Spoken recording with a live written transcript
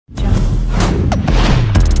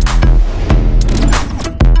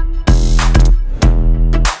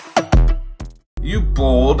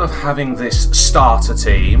bored of having this starter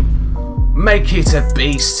team, make it a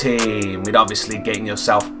beast team with obviously getting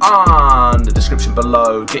yourself on the description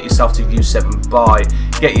below, get yourself to U7 buy,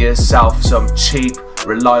 get yourself some cheap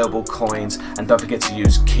reliable coins, and don't forget to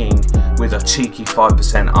use King with a cheeky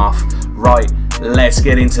 5% off. Right, let's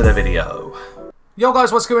get into the video. Yo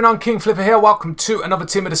guys, what's going on? Kingflipper here. Welcome to another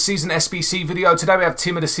Team of the Season SBC video. Today we have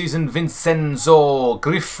Team of the Season Vincenzo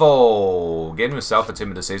Grifo. Getting myself a Team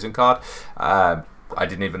of the Season card. I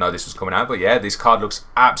didn't even know this was coming out, but yeah, this card looks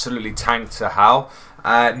absolutely tanked to hell.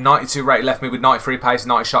 92 rate left me with 93 pace,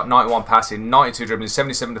 90 shot, 91 passing, 92 dribbling,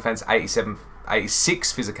 77 defense,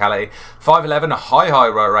 86 physicality, 5'11", a high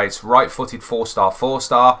row rates, right-footed 4-star,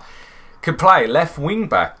 4-star. Could play left wing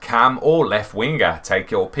back, cam, or left winger.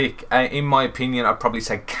 Take your pick. In my opinion, I'd probably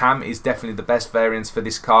say cam is definitely the best variance for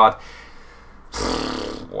this card.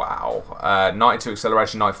 Wow. 92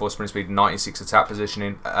 acceleration, 94 sprint speed, 96 attack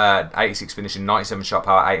positioning, 86 finishing, 97 shot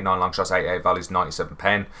power, 89 long shots, 88 values, 97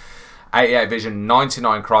 pen, 88 vision,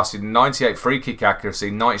 99 crossing, 98 free kick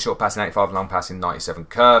accuracy, 90 short passing, 85 long passing, 97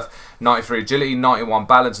 curve, 93 agility, 91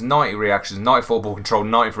 balance, 90 reactions, 94 ball control,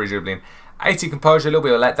 93 dribbling, 80 composure, a little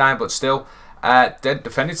bit of a letdown, but still.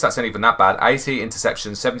 Defending stats ain't even that bad. 80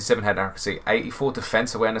 interceptions, 77 head accuracy, 84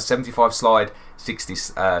 defense awareness, 75 slide, 60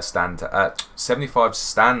 stand, 75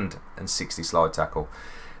 stand and 60 slide tackle,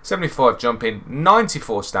 75 jumping,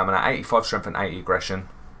 94 stamina, 85 strength and 80 aggression.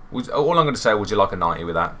 All I'm going to say, would you like a 90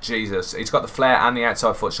 with that? Jesus, it's got the flare and the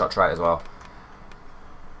outside foot shot trait as well.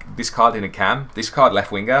 This card in a cam, this card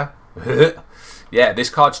left winger. Yeah,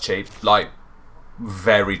 this card's cheap, like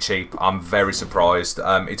very cheap. I'm very surprised.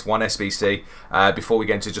 It's one SBC. Before we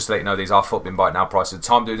get into, just to let you know, these are foot bin bite now prices at the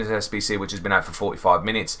time doing this SBC, which has been out for 45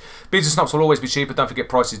 minutes. Bids and snops will always be cheaper. Don't forget,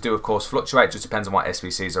 prices do of course fluctuate. Just depends on what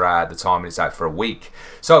SBCs are at the time, and it's out for a week.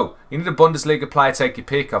 So you need a Bundesliga player, take your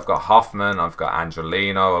pick. I've got Hoffman, I've got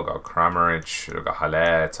Angelino, I've got Kramaric, I've got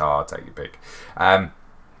Haller, Tar, take your pick.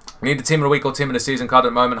 Need a Team of the Week or Team of the Season card at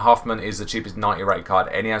the moment. Hoffman is the cheapest 90 rate card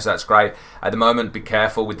anyhow, so that's great. At the moment, be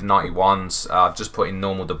careful with the 91s. I've just put in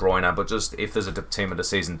normal De Bruyne, but just if there's a Team of the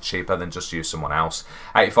Season cheaper, then just use someone else.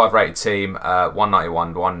 85 rated team,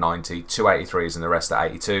 191, 190, 283s, and the rest are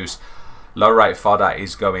 82s. Low rate fodder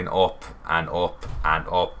is going up and up and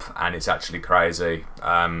up, and it's actually crazy.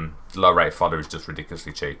 Low rate fodder is just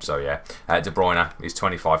ridiculously cheap, so yeah. De Bruyne is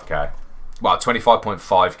 25k. Well,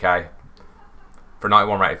 25.5k. For a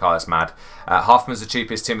 91 rated card, that's mad. Hoffman's the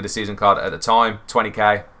cheapest Team of the Season card at the time,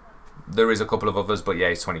 20k. There is a couple of others, but yeah,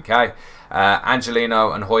 he's 20k.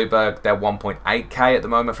 Angelino and Højbjerg, they're 1.8k at the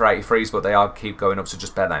moment for 83s, but they are keep going up, so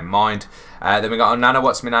just bear that in mind. Then we got Onana,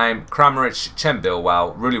 what's my name? Kramaric, Chen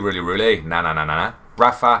Bilwell, Rulli, na.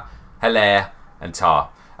 Rafa, Haller, and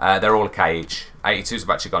Tar. They're all a K each. 82s have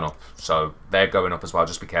actually gone up, so they're going up as well.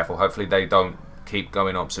 Just be careful. Hopefully they don't keep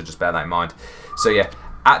going up, so just bear that in mind. So yeah,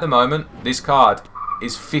 at the moment, this card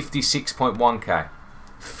is 56.1k.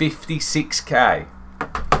 56k.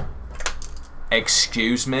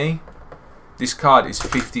 Excuse me? This card is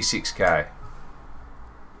 56k.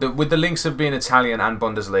 With the links of being Italian and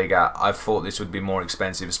Bundesliga, I thought this would be more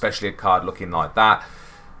expensive, especially a card looking like that.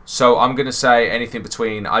 So I'm going to say anything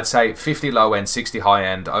between, I'd say 50 low end, 60 high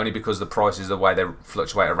end, only because the prices, the way they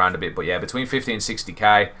fluctuate around a bit. But yeah, between 50 and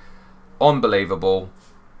 60k. Unbelievable.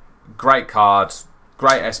 Great card.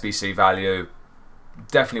 Great SBC value.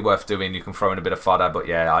 Definitely worth doing. You can throw in a bit of fodder, but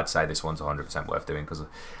yeah, I'd say this one's 100% worth doing, because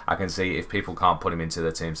I can see if people can't put him into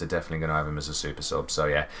their teams, they're definitely going to have him as a super sub. So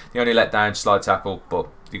yeah, the only letdown, slide tackle, but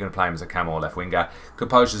you're going to play him as a cam or left winger.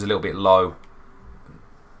 Composure's a little bit low.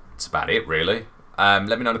 That's about it, really.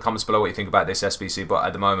 Let me know in the comments below what you think about this SBC, but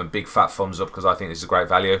at the moment, big fat thumbs up, because I think this is a great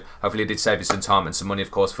value. Hopefully it did save you some time and some money.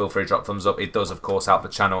 Of course, feel free to drop thumbs up. It does, of course, help the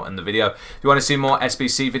channel and the video. If you want to see more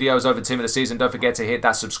SBC videos over Team of the Season, don't forget to hit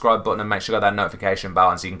that subscribe button and make sure you got that notification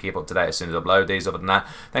bell so you can keep up to date as soon as I upload these. Other than that,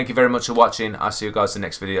 thank you very much for watching. I'll see you guys in the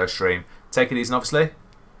next video stream. Take it easy, and obviously,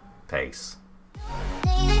 peace.